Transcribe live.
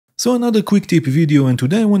So another quick tip video, and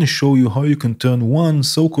today I want to show you how you can turn one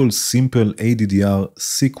so-called simple ADDR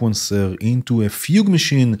sequencer into a fugue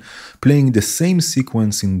machine playing the same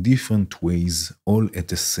sequence in different ways all at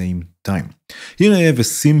the same time. Here I have a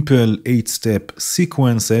simple 8-step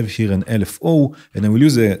sequence. I have here an LFO, and I will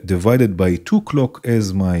use a divided by 2 clock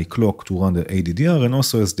as my clock to run the ADDR, and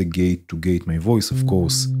also as the gate to gate my voice, of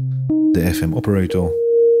course, the FM operator.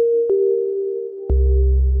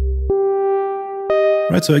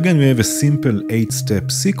 Right, so again we have a simple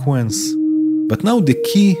 8-step sequence, but now the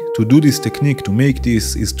key to do this technique, to make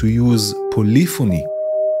this, is to use polyphony.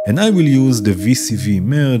 And I will use the VCV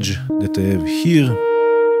merge that I have here.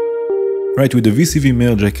 Right, with the VCV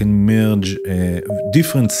merge I can merge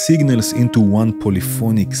different signals into one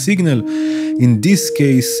polyphonic signal. In this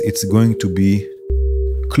case it's going to be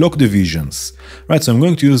clock divisions. Right, so I'm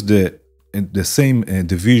going to use the same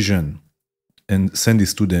division and send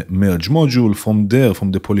this to the merge module. From there,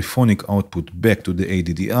 from the polyphonic output back to the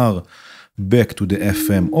ADDR, back to the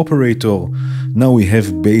FM operator. Now we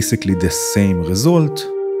have basically the same result.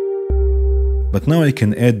 But now I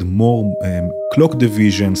can add more clock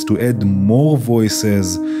divisions to add more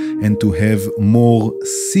voices and to have more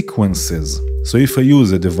sequences. So if I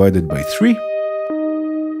use a divided by 3,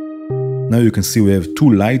 now you can see we have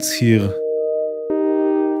 2 lights here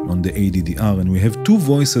on the ADDR, and we have 2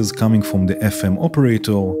 voices coming from the FM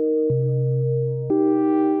operator.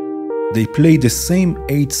 They play the same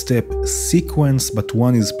 8-step sequence, but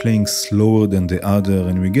one is playing slower than the other,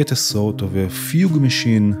 and we get a sort of a fugue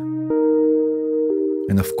machine.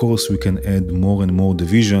 And of course we can add more and more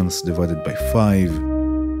divisions, divided by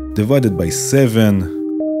 5, divided by 7.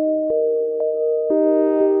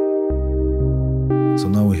 So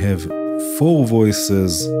now we have 4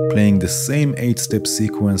 voices playing the same 8-step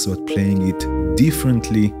sequence, but playing it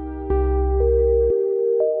differently.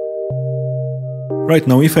 Right,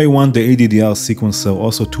 now if I want the ADDR sequencer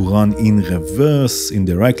also to run in reverse in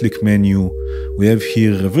the right-click menu, we have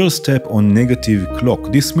here reverse tap on negative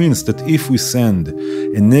clock. This means that if we send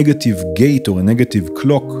a negative gate or a negative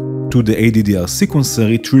clock to the ADDR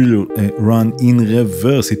sequencer, it will run in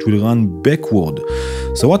reverse, it will run backward.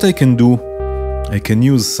 So what I can do, I can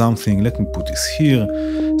use something, let me put this here,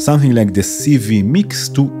 something like the CV mix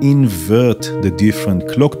to invert the different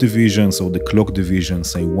clock divisions or the clock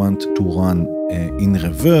divisions I want to run in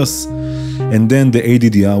reverse. And then the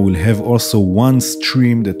ADDR will have also one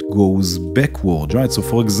stream that goes backward, right? So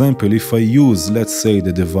for example, if I use, let's say,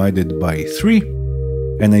 the divided by 3,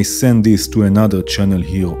 and I send this to another channel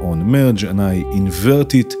here on merge and I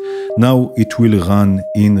invert it, now it will run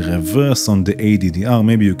in reverse on the ADDR.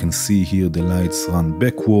 Maybe you can see here the lights run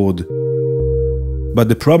backward. But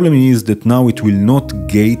the problem is that now it will not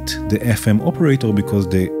gate the FM operator, because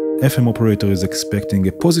the FM operator is expecting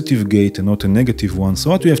a positive gate and not a negative one.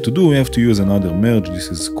 So what we have to do, we have to use another merge. This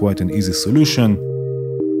is quite an easy solution.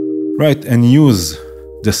 Right, and use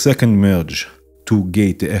the second merge to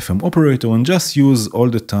gate the FM operator, and just use all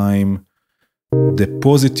the time the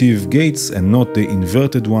positive gates and not the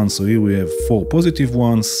inverted ones. So here we have 4 positive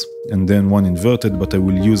ones and then 1 inverted, but I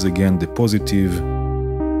will use again the positive.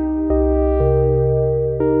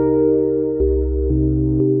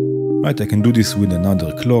 Right, I can do this with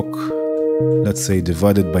another clock. Let's say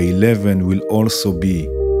divided by 11 will also be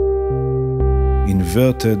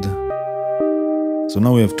inverted. So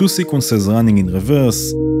now we have 2 sequences running in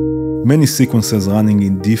reverse, many sequences running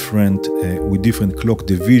in different, with different clock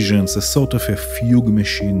divisions, a sort of a fugue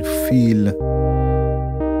machine feel,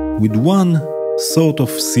 with one sort of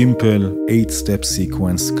simple 8-step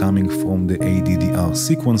sequence coming from the ADDR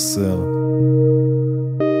sequencer.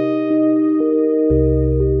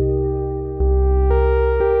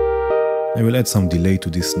 I will add some delay to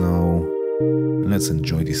this now. Let's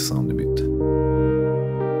enjoy this sound a bit.